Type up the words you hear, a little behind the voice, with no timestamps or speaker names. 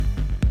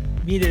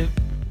Mire,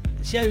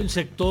 si hay un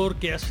sector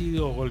que ha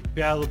sido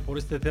golpeado por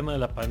este tema de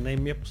la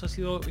pandemia, pues ha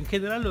sido en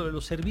general lo de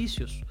los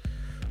servicios.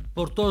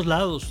 Por todos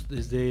lados,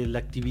 desde la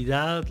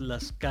actividad,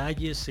 las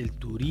calles, el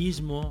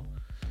turismo,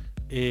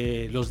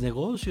 los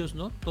negocios,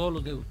 ¿no?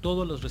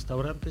 Todos los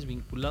restaurantes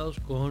vinculados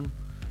con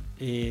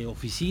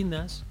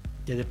oficinas,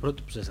 que de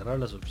pronto pues, se cerraron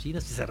las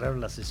oficinas, se cerraron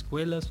las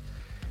escuelas,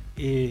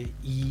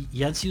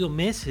 y han sido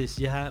meses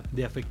ya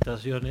de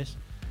afectaciones.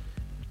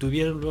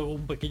 Tuvieron luego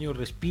un pequeño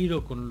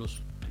respiro con el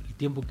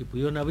tiempo que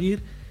pudieron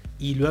abrir,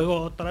 y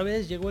luego otra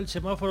vez llegó el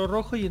semáforo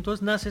rojo y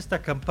entonces nace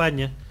esta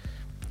campaña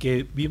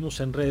que vimos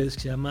en redes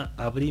que se llama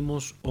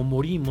Abrimos o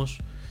Morimos,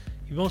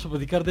 y vamos a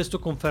platicar de esto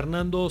con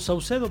Fernando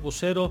Saucedo,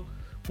 vocero,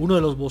 uno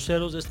de los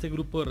voceros de este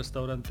grupo de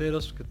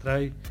restauranteros que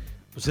trae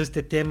pues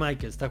este tema y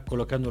que está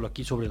colocándolo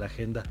aquí sobre la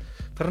agenda.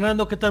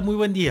 Fernando, ¿qué tal? Muy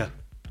buen día.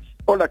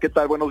 Hola, ¿qué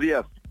tal? Buenos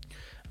días.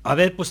 A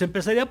ver, pues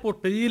empezaría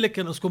por pedirle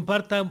que nos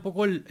comparta un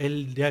poco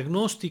el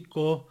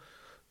diagnóstico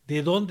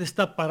de dónde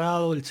está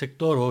parado el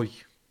sector hoy.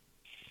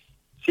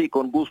 Sí,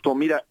 con gusto.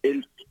 Mira,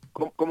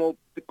 como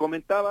te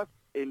comentabas,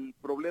 el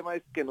problema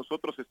es que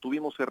nosotros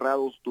estuvimos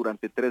cerrados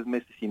durante 3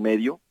 meses y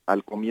medio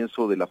al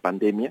comienzo de la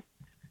pandemia,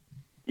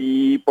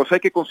 y pues hay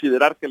que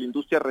considerar que la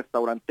industria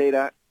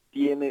restaurantera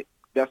tiene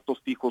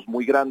gastos fijos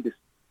muy grandes.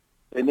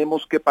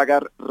 Tenemos que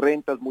pagar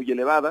rentas muy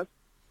elevadas,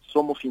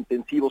 somos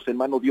intensivos en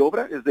mano de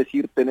obra, es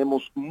decir,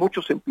 tenemos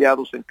muchos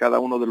empleados en cada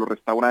uno de los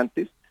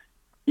restaurantes,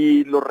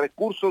 y los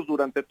recursos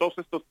durante todos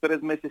estos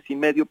 3 meses y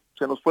medio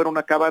se nos fueron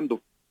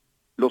acabando.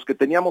 Los que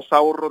teníamos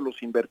ahorros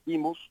los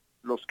invertimos,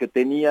 los que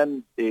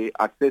tenían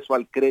acceso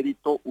al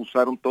crédito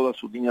usaron todas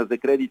sus líneas de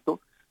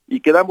crédito, y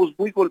quedamos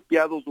muy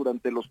golpeados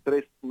durante los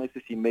 3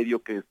 meses y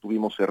medio que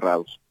estuvimos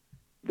cerrados.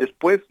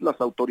 Después las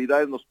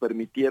autoridades nos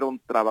permitieron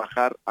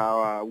trabajar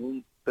a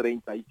un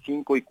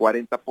 35 y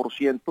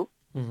 40%,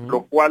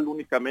 lo cual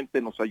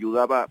únicamente nos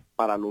ayudaba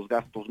para los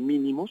gastos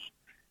mínimos,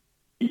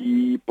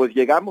 y pues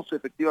llegamos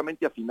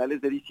efectivamente a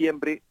finales de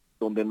diciembre,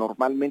 donde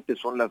normalmente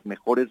son las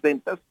mejores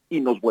ventas, y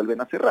nos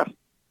vuelven a cerrar.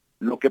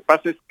 Lo que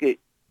pasa es que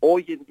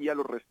hoy en día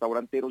los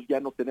restauranteros ya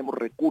no tenemos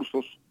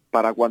recursos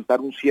para aguantar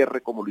un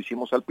cierre como lo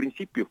hicimos al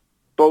principio.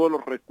 Todos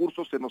los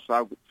recursos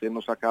se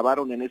nos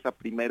acabaron en ese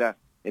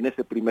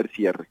primer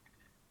cierre.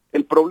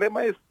 El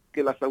problema es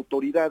que las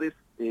autoridades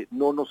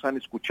no nos han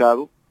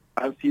escuchado,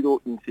 han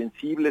sido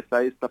insensibles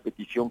a esta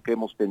petición que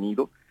hemos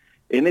tenido.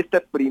 En esta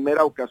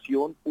primera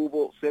ocasión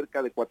hubo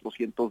cerca de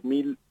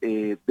 400,000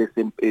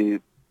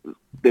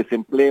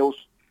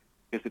 desempleos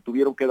que se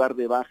tuvieron que dar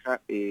de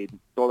baja en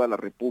toda la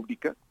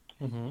República,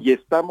 y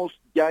estamos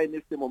ya en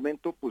este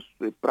momento pues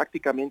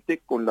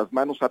prácticamente con las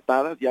manos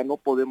atadas, ya no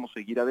podemos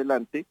seguir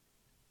adelante,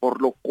 por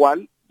lo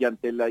cual, y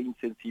ante la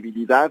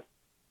insensibilidad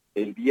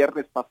el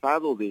viernes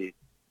pasado de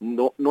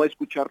no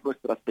escuchar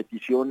nuestras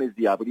peticiones,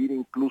 de abrir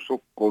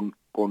incluso con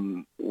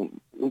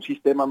un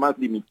sistema más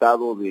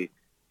limitado de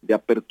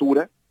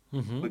apertura,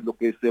 pues lo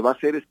que se va a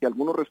hacer es que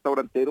algunos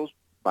restauranteros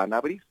van a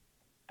abrir.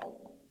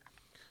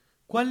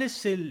 ¿Cuál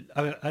es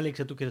A ver,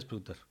 Alexa, ¿tú quieres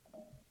preguntar?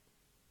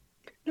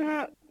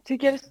 Si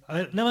quieres. A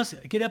ver, nada más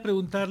quería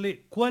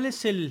preguntarle, ¿cuál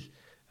es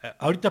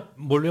ahorita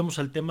volvemos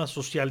al tema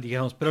social,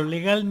 digamos, pero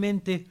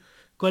legalmente,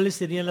 ¿cuáles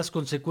serían las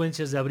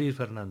consecuencias de abrir,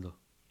 Fernando?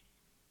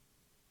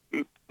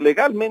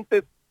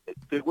 Legalmente,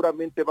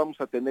 seguramente vamos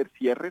a tener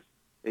cierres.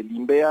 El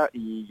INVEA,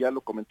 y ya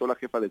lo comentó la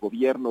jefa de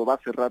gobierno, va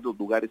a cerrar los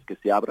lugares que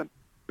se abran,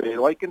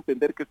 pero hay que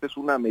entender que esta es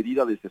una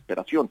medida de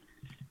desesperación.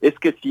 Es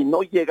que si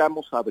no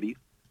llegamos a abrir,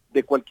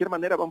 de cualquier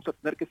manera vamos a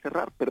tener que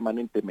cerrar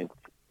permanentemente.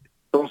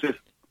 Entonces,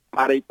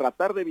 para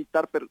tratar de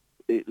evitar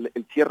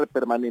el cierre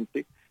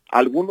permanente,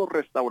 algunos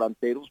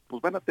restauranteros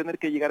pues van a tener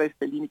que llegar a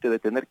este límite de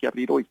tener que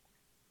abrir hoy,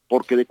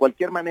 porque de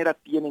cualquier manera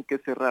tienen que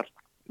cerrar.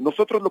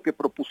 Nosotros lo que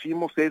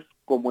propusimos es,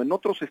 como en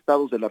otros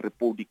estados de la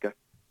República,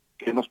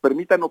 que nos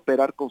permitan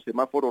operar con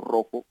semáforo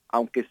rojo,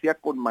 aunque sea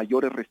con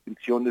mayores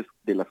restricciones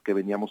de las que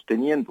veníamos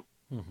teniendo,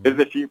 es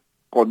decir,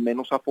 con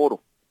menos aforo,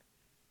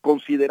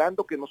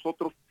 considerando que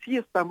nosotros sí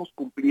estamos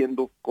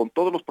cumpliendo con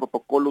todos los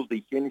protocolos de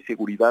higiene y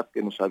seguridad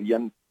que nos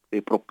habían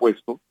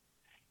propuesto,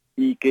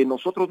 y que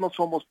nosotros no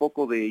somos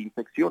foco de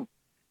infección.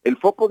 El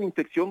foco de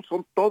infección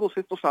son todos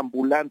estos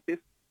ambulantes,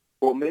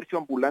 comercio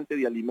ambulante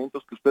de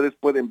alimentos que ustedes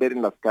pueden ver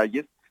en las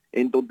calles,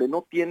 en donde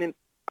no tienen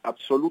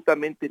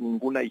absolutamente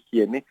ninguna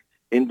higiene,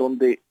 en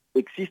donde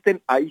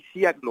existen ahí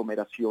sí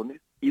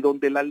aglomeraciones y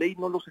donde la ley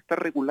no los está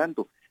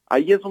regulando.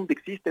 Ahí es donde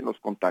existen los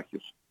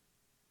contagios.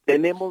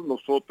 Tenemos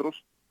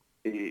nosotros,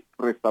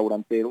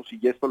 restauranteros,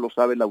 y esto lo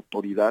sabe la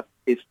autoridad,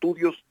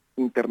 estudios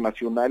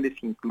internacionales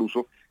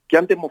incluso, que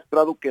han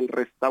demostrado que el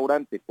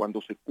restaurante,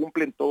 cuando se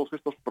cumplen todos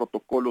estos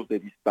protocolos de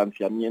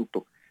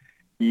distanciamiento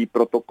y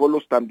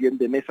protocolos también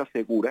de mesa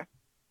segura,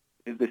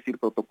 es decir,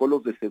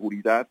 protocolos de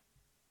seguridad,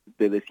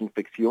 de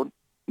desinfección,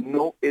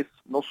 no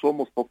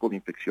somos foco de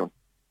infección.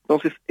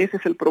 Entonces, ese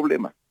es el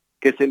problema,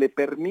 que se le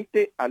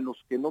permite a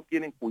los que no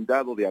tienen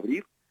cuidado de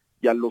abrir,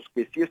 y a los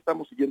que sí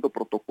estamos siguiendo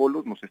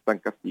protocolos nos están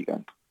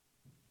castigando.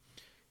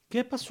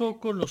 ¿Qué pasó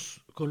con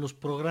los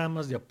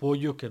programas de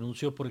apoyo que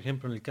anunció, por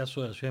ejemplo, en el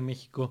caso de la Ciudad de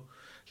México,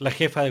 la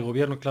jefa de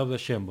gobierno Claudia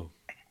Sheinbaum?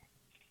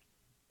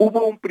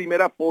 Hubo un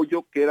primer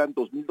apoyo que eran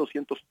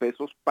 2.200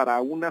 pesos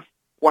para unas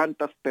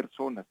cuantas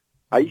personas.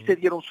 Ahí se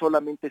dieron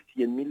solamente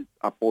 100,000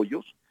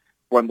 apoyos,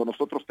 cuando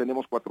nosotros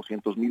tenemos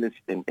 400,000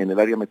 en el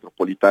área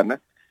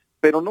metropolitana.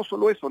 Pero no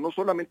solo eso, no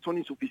solamente son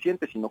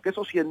insuficientes, sino que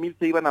esos 100,000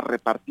 se iban a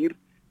repartir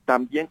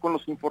también con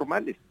los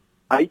informales.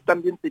 Ahí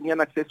también tenían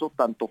acceso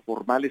tanto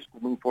formales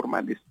como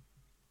informales.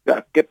 O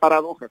sea, qué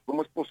paradoja,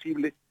 ¿cómo es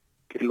posible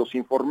que los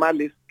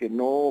informales que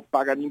no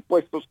pagan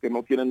impuestos, que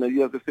no tienen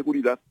medidas de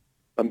seguridad,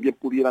 también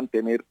pudieran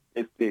tener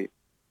este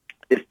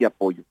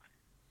apoyo?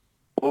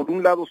 Por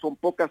un lado son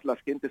pocas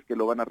las gentes que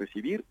lo van a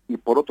recibir y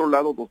por otro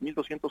lado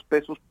 2.200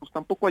 pesos pues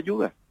tampoco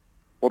ayuda,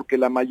 porque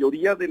la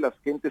mayoría de las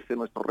gentes en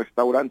nuestros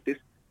restaurantes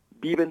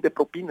viven de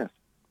propinas.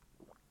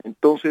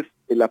 Entonces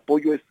el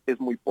apoyo es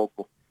muy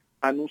poco.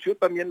 Anunció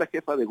también la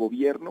jefa de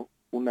gobierno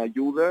una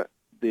ayuda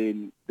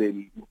del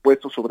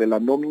impuesto sobre la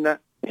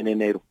nómina en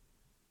enero.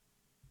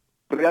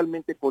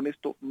 Realmente con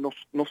esto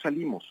no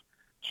salimos.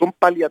 Son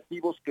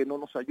paliativos que no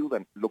nos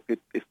ayudan. Lo que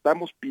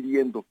estamos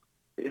pidiendo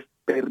es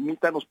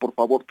permítanos por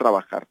favor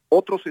trabajar.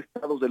 Otros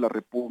estados de la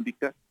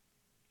República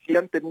sí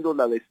han tenido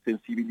la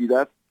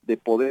sensibilidad de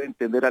poder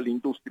entender a la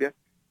industria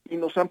y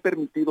nos han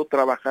permitido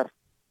trabajar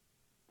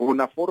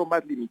con aforo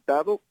más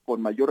limitado,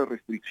 con mayores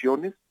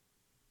restricciones,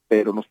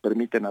 pero nos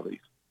permiten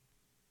abrir.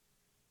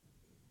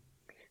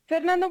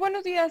 Fernando,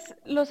 buenos días.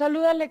 Lo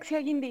saluda Alexia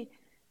Guindy.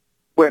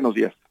 Buenos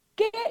días.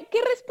 ¿Qué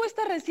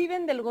respuesta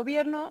reciben del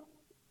gobierno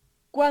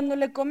cuando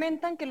le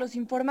comentan que los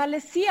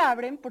informales sí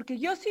abren? Porque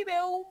yo sí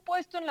veo un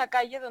puesto en la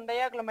calle donde hay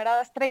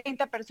aglomeradas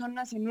 30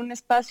 personas en un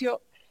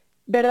espacio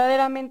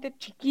verdaderamente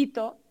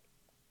chiquito.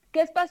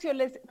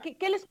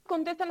 ¿Qué les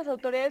contestan las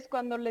autoridades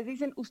cuando les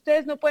dicen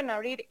ustedes no pueden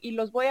abrir y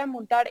los voy a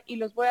multar y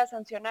los voy a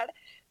sancionar,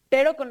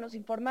 pero con los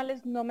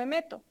informales no me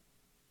meto?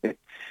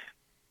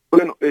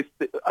 Bueno,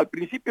 al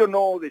principio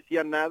no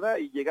decía nada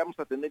y llegamos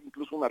a tener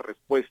incluso una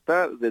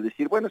respuesta de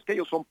decir, bueno, es que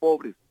ellos son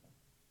pobres.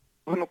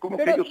 Bueno, ¿cómo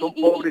que ellos son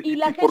pobres? Y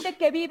la gente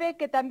que vive,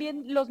 que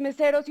también los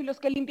meseros y los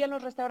que limpian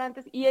los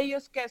restaurantes, ¿y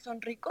ellos qué,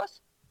 son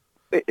ricos?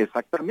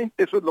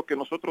 Exactamente, eso es lo que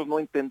nosotros no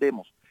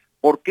entendemos.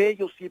 ¿Por qué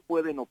ellos sí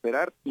pueden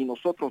operar y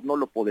nosotros no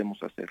lo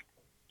podemos hacer?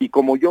 Y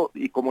como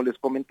les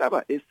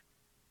comentaba, es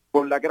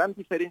con la gran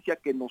diferencia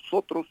que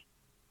nosotros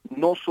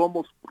no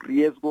somos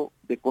riesgo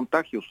de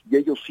contagios y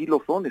ellos sí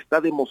lo son. Está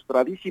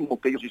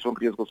demostradísimo que ellos sí son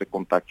riesgos de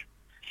contagio.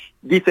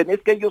 Dicen,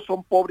 es que ellos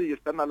son pobres y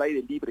están al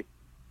aire libre.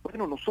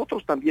 Bueno,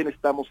 nosotros también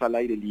estamos al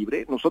aire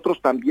libre, nosotros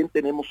también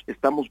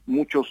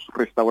muchos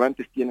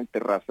restaurantes tienen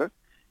terraza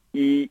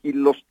y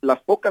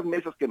las pocas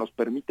mesas que nos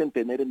permiten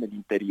tener en el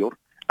interior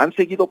han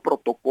seguido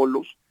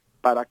protocolos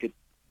para que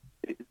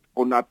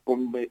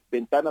con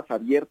ventanas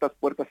abiertas,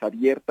 puertas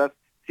abiertas,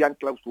 se han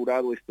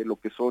clausurado lo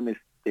que son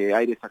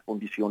aires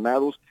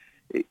acondicionados.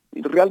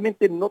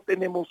 Realmente no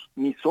tenemos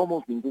ni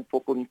somos ningún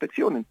foco de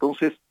infección,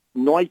 entonces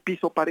no hay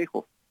piso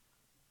parejo.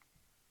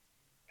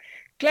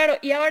 Claro,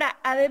 y ahora,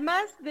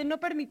 además de no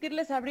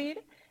permitirles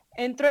abrir,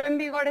 entró en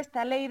vigor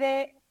esta ley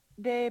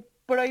de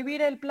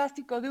prohibir el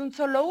plástico de un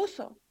solo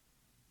uso.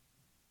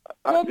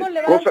 ¿Cómo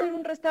le va a hacer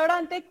un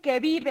restaurante que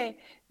vive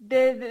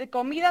de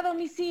comida a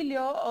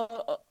domicilio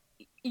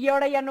y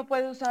ahora ya no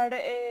puede usar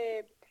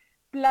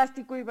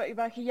plástico y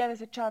vajilla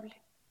desechable?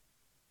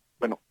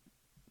 Bueno,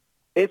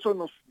 eso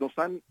nos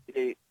han,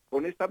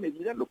 con esta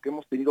medida lo que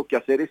hemos tenido que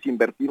hacer es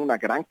invertir una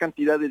gran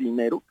cantidad de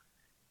dinero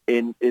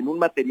en un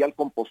material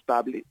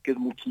compostable que es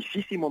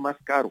muchísimo más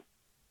caro.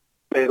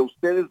 Pero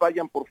ustedes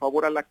vayan por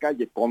favor a la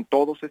calle con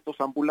todos estos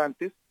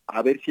ambulantes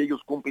a ver si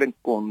ellos cumplen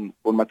con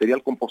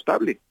material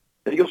compostable.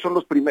 Ellos son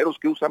los primeros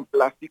que usan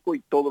plástico y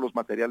todos los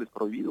materiales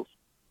prohibidos.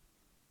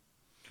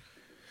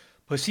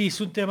 Pues sí,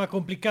 es un tema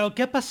complicado.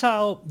 ¿Qué ha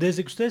pasado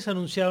desde que ustedes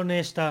anunciaron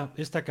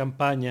esta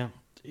campaña?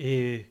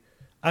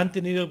 ¿Han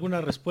tenido alguna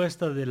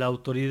respuesta de la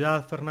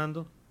autoridad,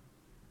 Fernando?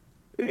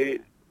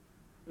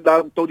 La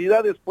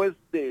autoridad, después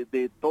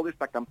de toda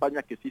esta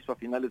campaña que se hizo a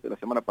finales de la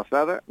semana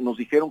pasada, nos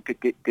dijeron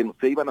que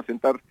se iban a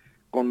sentar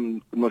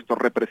con nuestros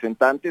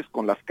representantes,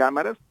 con las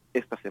cámaras,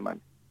 esta semana.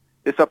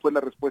 Esa fue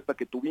la respuesta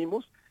que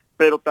tuvimos,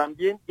 pero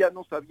también ya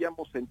nos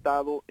habíamos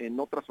sentado en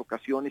otras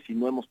ocasiones y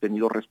no hemos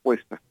tenido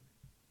respuesta.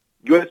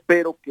 Yo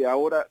espero que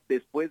ahora,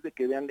 después de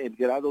que vean el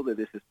grado de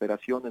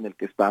desesperación en el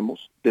que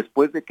estamos,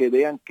 después de que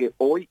vean que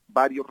hoy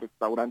varios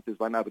restaurantes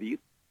van a abrir,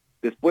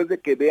 después de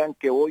que vean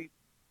que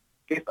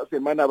esta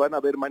semana van a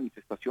haber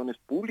manifestaciones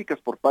públicas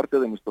por parte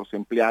de nuestros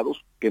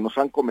empleados que nos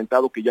han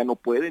comentado que ya no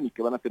pueden y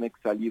que van a tener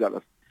que salir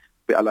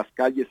a las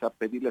calles a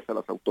pedirles a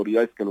las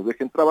autoridades que los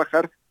dejen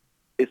trabajar,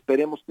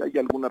 esperemos que haya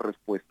alguna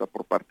respuesta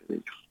por parte de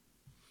ellos.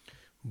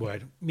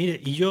 Bueno,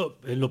 mire, y yo,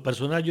 en lo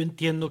personal, yo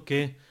entiendo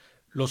que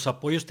los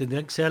apoyos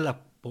tendrían que ser a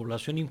la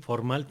población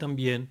informal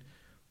también,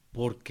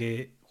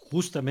 porque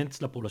justamente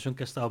es la población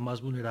que ha estado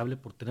más vulnerable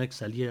por tener que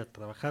salir a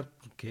trabajar,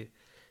 porque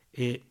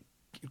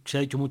se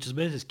ha dicho muchas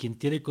veces, quien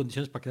tiene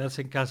condiciones para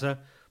quedarse en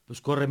casa,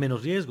 pues corre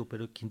menos riesgo,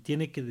 pero quien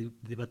tiene que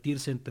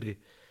debatirse entre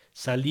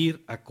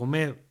salir a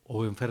comer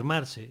o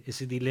enfermarse,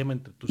 ese dilema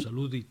entre tu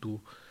salud y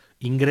tu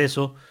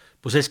ingreso,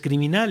 pues es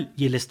criminal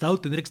y el Estado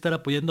tendría que estar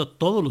apoyando a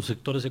todos los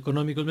sectores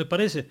económicos, me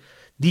parece.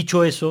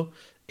 Dicho eso,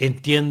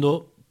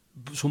 entiendo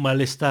su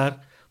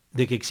malestar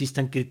de que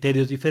existan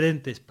criterios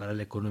diferentes para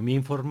la economía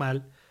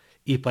informal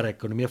y para la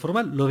economía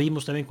formal. Lo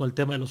vimos también con el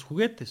tema de los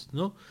juguetes,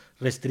 ¿no?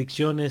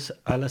 Restricciones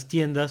a las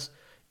tiendas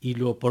y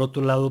luego, por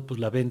otro lado, pues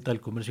la venta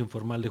del comercio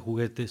informal de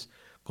juguetes,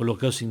 con lo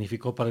que eso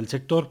significó para el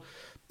sector.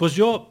 Pues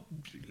yo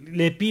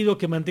le pido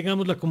que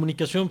mantengamos la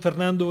comunicación,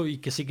 Fernando, y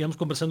que sigamos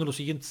conversando los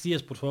siguientes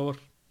días, por favor.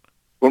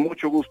 Con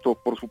mucho gusto,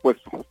 por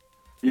supuesto.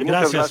 Y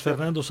gracias,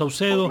 Fernando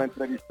Saucedo. Por la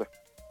entrevista.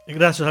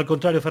 Gracias, al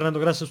contrario, Fernando.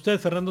 Gracias a usted,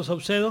 Fernando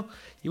Saucedo.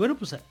 Y bueno,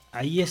 pues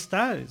ahí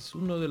está. Es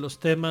uno de los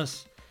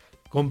temas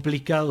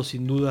complicados,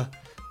 sin duda.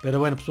 Pero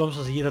bueno, pues vamos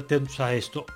a seguir atentos a esto.